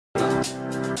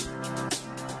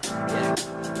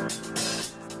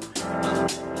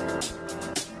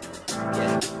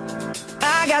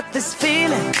this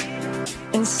feeling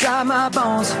inside my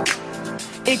bones.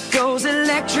 It goes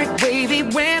electric wavy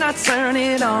when I turn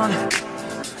it on.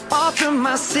 Off from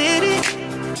my city,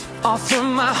 off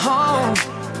from my home.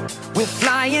 We're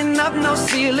flying up, no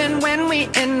ceiling when we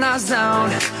in our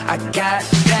zone. I got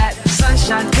that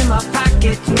sunshine in my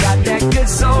pocket, got that good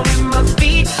soul in my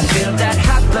feet. I feel that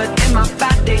hot blood in my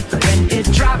body when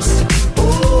it drops.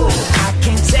 Ooh, I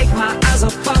can't take my eyes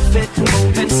off it,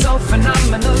 moving so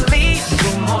phenomenally.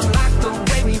 You're more like the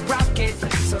way we rock it,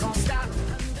 so don't stop.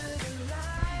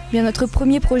 Bien, notre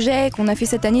premier projet qu'on a fait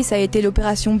cette année, ça a été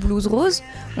l'opération Blues Rose.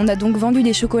 On a donc vendu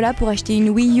des chocolats pour acheter une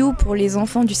Wii U pour les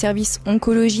enfants du service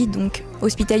oncologie, donc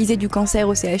hospitalisés du cancer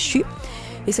au CHU.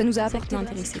 Et ça nous a apporté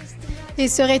intéressé. Et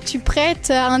serais-tu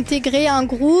prête à intégrer un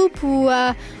groupe ou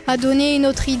à donner une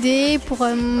autre idée pour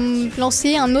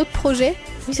lancer un autre projet?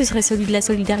 Oui, ce serait celui de la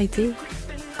solidarité,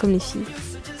 comme les filles.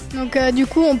 Donc du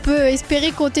coup, on peut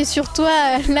espérer compter sur toi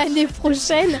l'année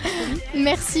prochaine.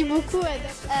 Merci beaucoup,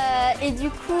 Ada. Et du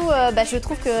coup, je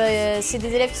trouve que c'est des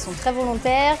élèves qui sont très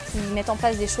volontaires, qui mettent en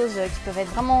place des choses qui peuvent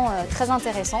être vraiment très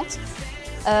intéressantes.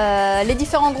 Les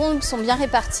différents groupes sont bien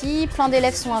répartis, plein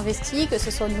d'élèves sont investis, que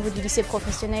ce soit au niveau du lycée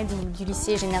professionnel ou du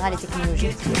lycée général et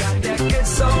technologique.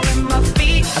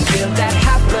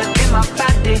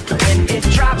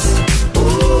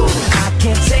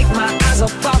 Can't take my eyes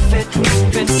off it,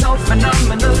 moving so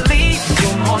phenomenally.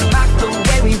 You're more like the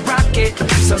way we rock it,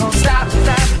 so don't stop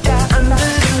that. Under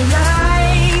the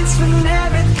lights when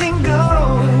everything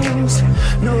goes,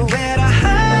 nowhere to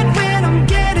hide when I'm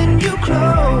getting you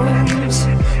close.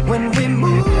 When we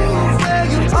move where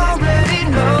you already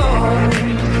know,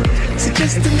 so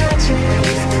just imagine.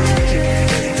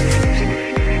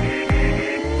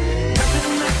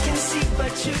 Nothing I can see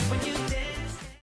but you when you